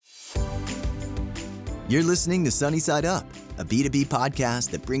You're listening to Sunny Side Up, a B2B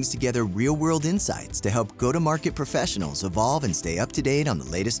podcast that brings together real-world insights to help go-to-market professionals evolve and stay up to date on the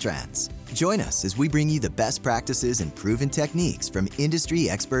latest trends. Join us as we bring you the best practices and proven techniques from industry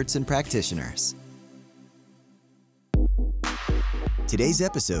experts and practitioners. Today's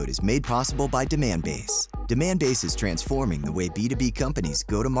episode is made possible by Demandbase. Demandbase is transforming the way B2B companies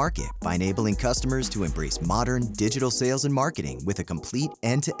go to market by enabling customers to embrace modern digital sales and marketing with a complete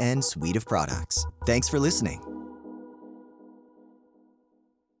end-to-end suite of products. Thanks for listening.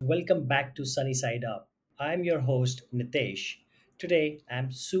 Welcome back to Sunny Side Up. I'm your host, Nitesh. Today,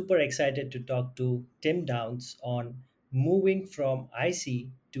 I'm super excited to talk to Tim Downs on moving from IC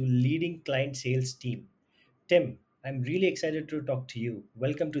to leading client sales team. Tim, I'm really excited to talk to you.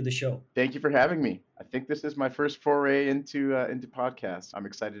 Welcome to the show. Thank you for having me. I think this is my first foray into podcasts. I'm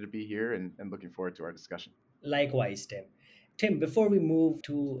excited to be here and looking forward to our discussion. Likewise, Tim. Tim, before we move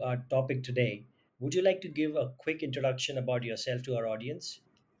to our topic today, would you like to give a quick introduction about yourself to our audience?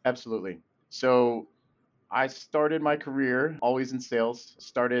 Absolutely. So I started my career always in sales.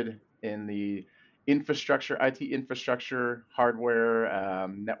 Started in the infrastructure, IT infrastructure, hardware,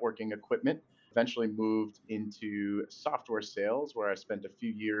 networking equipment. Eventually moved into software sales, where I spent a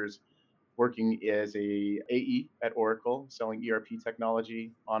few years working as a AE at Oracle, selling ERP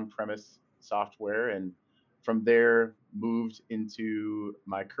technology, on-premise software, and from there moved into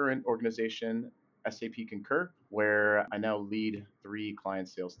my current organization, SAP Concur, where I now lead 3 client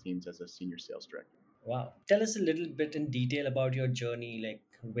sales teams as a senior sales director. Wow. Tell us a little bit in detail about your journey, like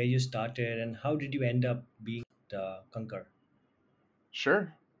where you started and how did you end up being Concur?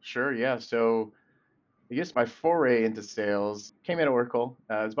 Sure, sure, yeah. So I guess my foray into sales came at Oracle.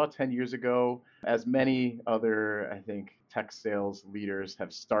 It was about 10 years ago. As many other, I think, tech sales leaders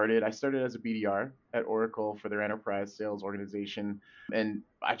have started, I started as a BDR at Oracle for their enterprise sales organization. And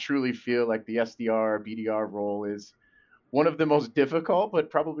I truly feel like the SDR, BDR role is one of the most difficult, but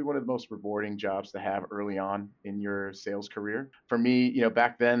probably one of the most rewarding jobs to have early on in your sales career. For me,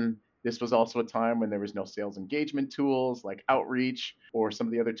 back then, this was also a time when there was no sales engagement tools like Outreach or some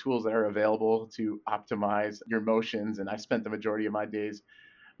of the other tools that are available to optimize your motions. And I spent the majority of my days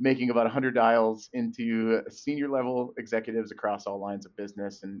making about 100 dials into senior level executives across all lines of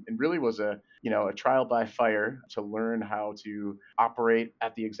business, and really was a trial by fire to learn how to operate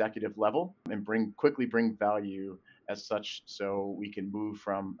at the executive level and quickly bring value as such, so we can move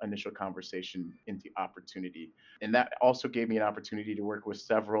from initial conversation into opportunity. And that also gave me an opportunity to work with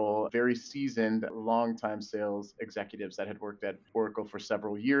several very seasoned longtime sales executives that had worked at Oracle for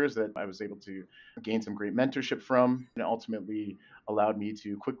several years, that I was able to gain some great mentorship from, and ultimately allowed me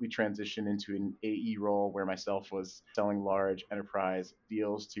to quickly transition into an AE role where myself was selling large enterprise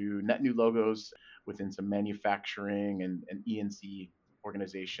deals to net new logos within some manufacturing and ENC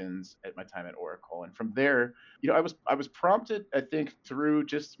organizations at my time at Oracle. And from there, I was prompted, I think, through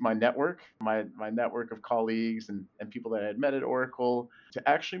just my network, my network of colleagues and people that I had met at Oracle, to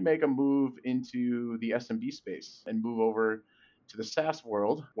actually make a move into the SMB space and move over to the SaaS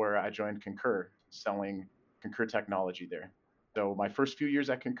world, where I joined Concur, selling Concur technology there. So my first few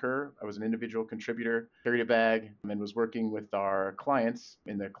years at Concur, I was an individual contributor, carried a bag, and was working with our clients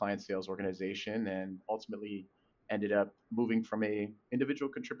in the client sales organization, and ultimately ended up moving from a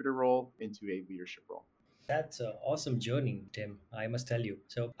individual contributor role into a leadership role. That's an awesome journey, Tim, I must tell you.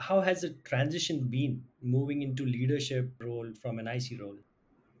 So, how has the transition been moving into leadership role from an IC role?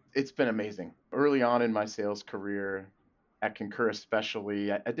 It's been amazing. Early on in my sales career at Concur,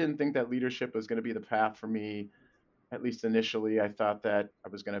 especially, I didn't think that leadership was going to be the path for me. At least initially, I thought that I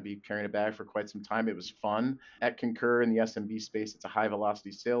was going to be carrying a bag for quite some time. It was fun. At Concur in the SMB space, it's a high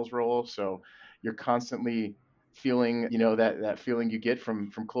velocity sales role. So you're constantly feeling, that feeling you get from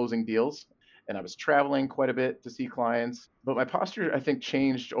closing deals. And I was traveling quite a bit to see clients. But my posture, I think,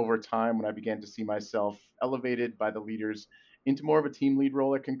 changed over time when I began to see myself elevated by the leaders into more of a team lead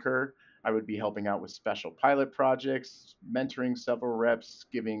role at Concur. I would be helping out with special pilot projects, mentoring several reps,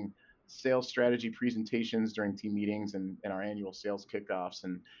 giving sales strategy presentations during team meetings and our annual sales kickoffs.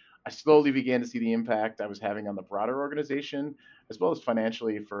 And I slowly began to see the impact I was having on the broader organization, as well as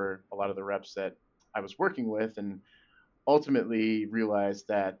financially for a lot of the reps that I was working with. And ultimately realized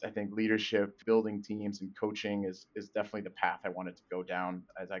that I think leadership, building teams, and coaching is definitely the path I wanted to go down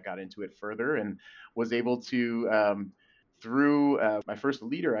as I got into it further, and was able to, through my first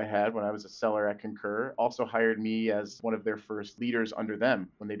leader I had when I was a seller at Concur, also hired me as one of their first leaders under them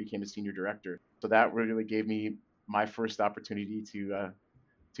when they became a senior director. So that really gave me my first opportunity to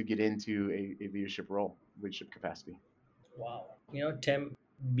get into a leadership role, leadership capacity. Wow. Tim,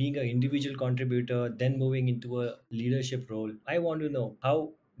 being an individual contributor, then moving into a leadership role, I want to know,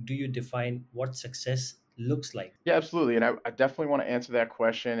 how do you define what success looks like? Yeah, absolutely. And I definitely want to answer that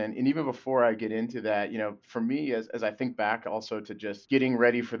question. And even before I get into that, for me, as I think back also to just getting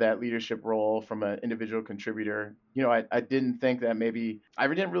ready for that leadership role from an individual contributor, I didn't think that maybe I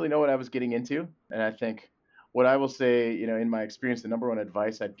didn't really know what I was getting into. And I think what I will say, in my experience, the number one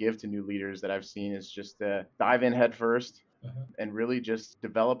advice I'd give to new leaders that I've seen is just to dive in head first Mhm. and really just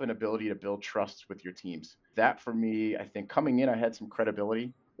develop an ability to build trust with your teams. That for me, I think coming in, I had some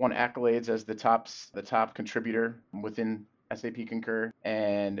credibility, won accolades as the top contributor within SAP Concur,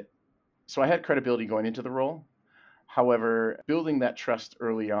 and so I had credibility going into the role. However, building that trust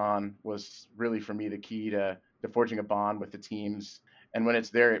early on was really for me the key to forging a bond with the teams. And when it's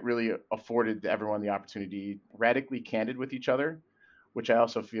there, it really afforded everyone the opportunity radically candid with each other, which I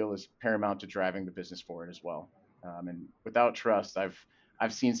also feel is paramount to driving the business forward as well. And without trust,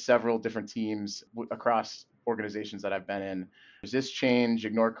 I've seen several different teams across organizations that I've been in resist change,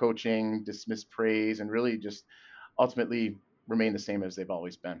 ignore coaching, dismiss praise, and really just ultimately remain the same as they've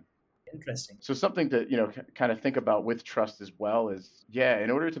always been. Interesting. So something to kind of think about with trust as well is, yeah,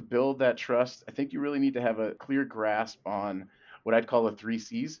 in order to build that trust, I think you really need to have a clear grasp on what I'd call the three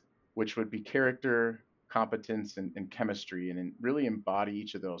C's, which would be character, competence, and chemistry, and then really embody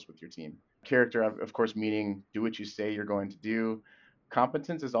each of those with your team. Character, of course, meaning do what you say you're going to do.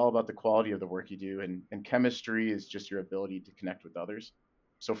 Competence is all about the quality of the work you do, and chemistry is just your ability to connect with others.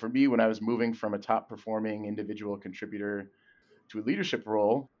 So for me, when I was moving from a top performing individual contributor to a leadership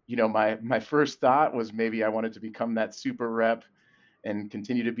role, my first thought was maybe I wanted to become that super rep and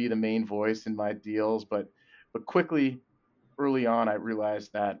continue to be the main voice in my deals. But quickly, early on, I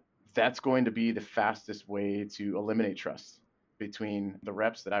realized that that's going to be the fastest way to eliminate trust between the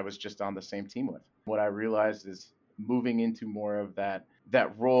reps that I was just on the same team with. What I realized is moving into more of that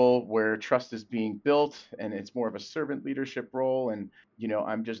role where trust is being built and it's more of a servant leadership role, and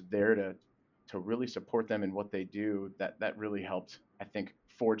I'm just there to really support them in what they do. That really helped, I think,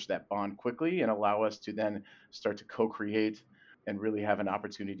 forge that bond quickly and allow us to then start to co-create and really have an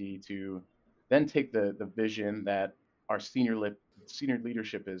opportunity to then take the vision that our senior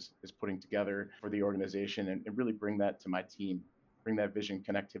leadership is putting together for the organization, and really bring that to my team, bring that vision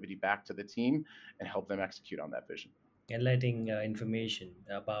connectivity back to the team and help them execute on that vision. Enlightening information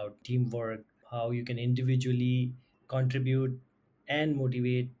about teamwork, how you can individually contribute and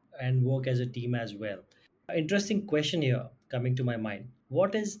motivate and work as a team as well. Interesting question here coming to my mind.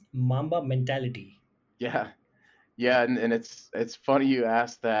 What is Mamba mentality? Yeah. Yeah, and it's funny you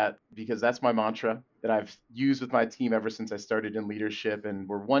asked that because that's my mantra that I've used with my team ever since I started in leadership. And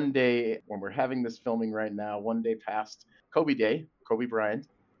we're one day, when we're having this filming right now, one day past Kobe Day, Kobe Bryant.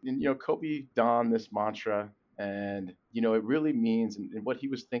 And Kobe donned this mantra, and it really means, and what he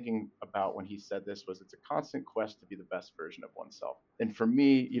was thinking about when he said this was, it's a constant quest to be the best version of oneself. And for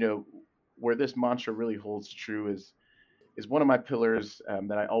me, where this mantra really holds true is one of my pillars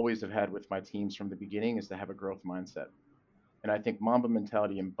that I always have had with my teams from the beginning, is to have a growth mindset. And I think Mamba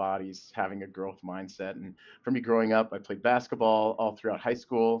mentality embodies having a growth mindset. And for me growing up, I played basketball all throughout high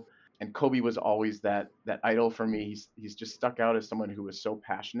school. And Kobe was always that idol for me. He's just stuck out as someone who was so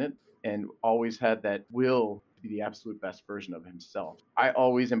passionate and always had that will to be the absolute best version of himself. I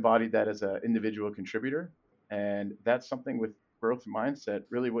always embodied that as an individual contributor. And that's something with growth mindset.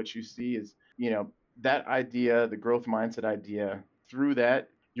 Really what you see is, that idea, the growth mindset idea, through that,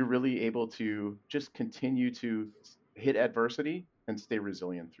 you're really able to just continue to hit adversity and stay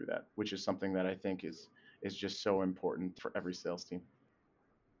resilient through that, which is something that I think is just so important for every sales team.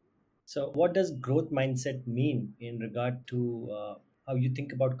 So, what does growth mindset mean in regard to how you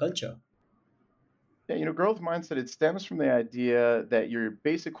think about culture? Yeah, growth mindset, it stems from the idea that your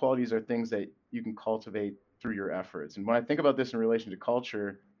basic qualities are things that you can cultivate through your efforts. And when I think about this in relation to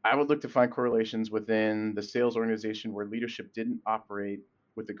culture, I would look to find correlations within the sales organization where leadership didn't operate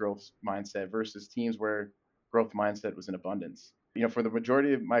with the growth mindset versus teams where growth mindset was in abundance. For the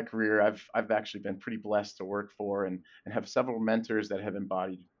majority of my career, I've actually been pretty blessed to work for and have several mentors that have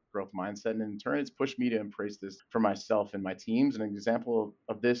embodied growth mindset. And in turn, it's pushed me to embrace this for myself and my teams. And an example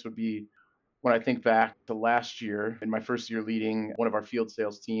of this would be when I think back to last year in my first year leading one of our field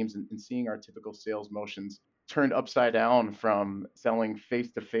sales teams, and seeing our typical sales motions turned upside down from selling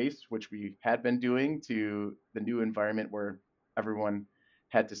face to face, which we had been doing, to the new environment where everyone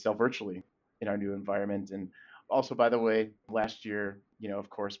had to sell virtually in our new environment. And also, by the way, last year, of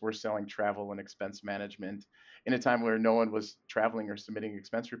course, we're selling travel and expense management in a time where no one was traveling or submitting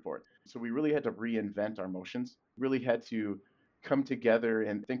expense report. So we really had to reinvent our motions, really had to come together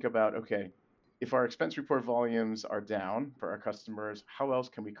and think about, okay, if our expense report volumes are down for our customers, how else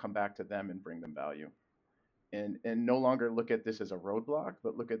can we come back to them and bring them value? and no longer look at this as a roadblock,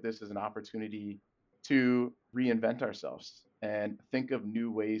 but look at this as an opportunity to reinvent ourselves and think of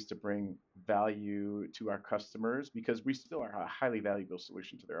new ways to bring value to our customers because we still are a highly valuable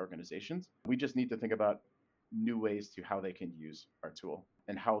solution to their organizations. We just need to think about new ways to how they can use our tool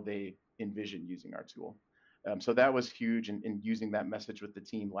and how they envision using our tool. So that was huge in using that message with the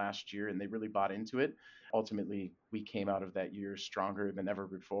team last year, and they really bought into it. Ultimately, we came out of that year stronger than ever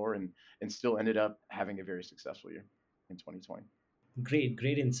before and still ended up having a very successful year in 2020.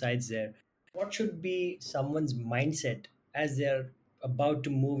 Great insights there. What should be someone's mindset as they're about to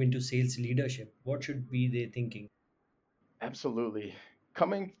move into sales leadership? What should be they thinking? Absolutely.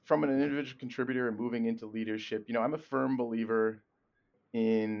 Coming from an individual contributor and moving into leadership, I'm a firm believer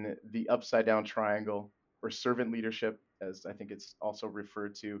in the upside down triangle or servant leadership, as I think it's also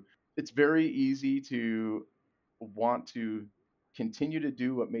referred to. It's very easy to want to continue to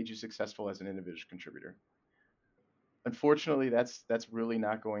do what made you successful as an individual contributor. Unfortunately, that's really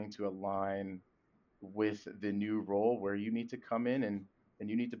not going to align with the new role where you need to come in and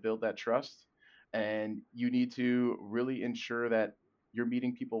you need to build that trust and you need to really ensure that you're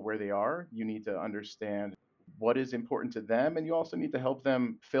meeting people where they are. You need to understand what is important to them, and you also need to help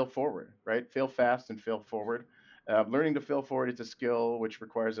them fail forward, right? Fail fast and fail forward. Learning to fail forward is a skill which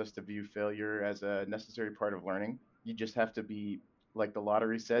requires us to view failure as a necessary part of learning. You just have to be, like the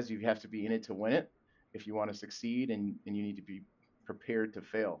lottery says, you have to be in it to win it if you want to succeed, and you need to be prepared to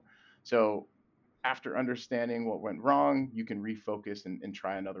fail. So after understanding what went wrong, you can refocus and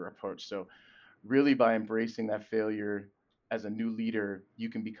try another approach. So really by embracing that failure as a new leader, you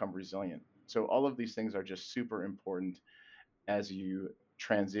can become resilient. So all of these things are just super important as you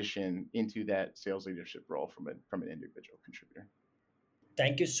transition into that sales leadership role from an individual contributor.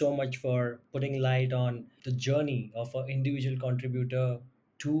 Thank you so much for putting light on the journey of an individual contributor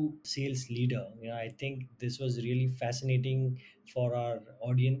to sales leader. I think this was really fascinating for our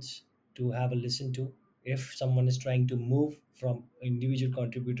audience to have a listen to if someone is trying to move from individual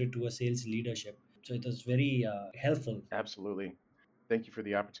contributor to a sales leadership. So it was very helpful. Absolutely. Thank you for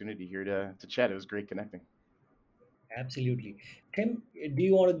the opportunity here to chat. It was great connecting. Absolutely. Tim, do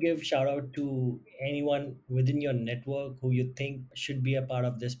you want to give shout out to anyone within your network who you think should be a part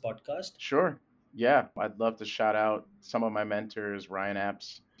of this podcast? Sure. Yeah, I'd love to shout out some of my mentors, Ryan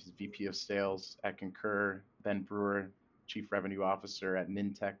Apps, he's VP of Sales at Concur, Ben Brewer, Chief Revenue Officer at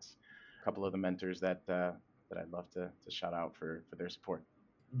Nintex, a couple of the mentors that I'd love to shout out for their support.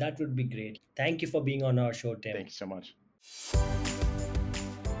 That would be great. Thank you for being on our show, Tim. Thank you so much.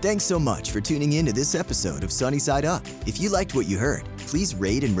 Thanks so much for tuning in to this episode of Sunny Side Up. If you liked what you heard, please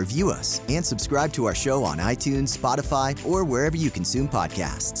rate and review us and subscribe to our show on iTunes, Spotify, or wherever you consume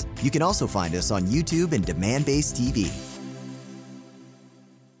podcasts. You can also find us on YouTube and Demand Based TV.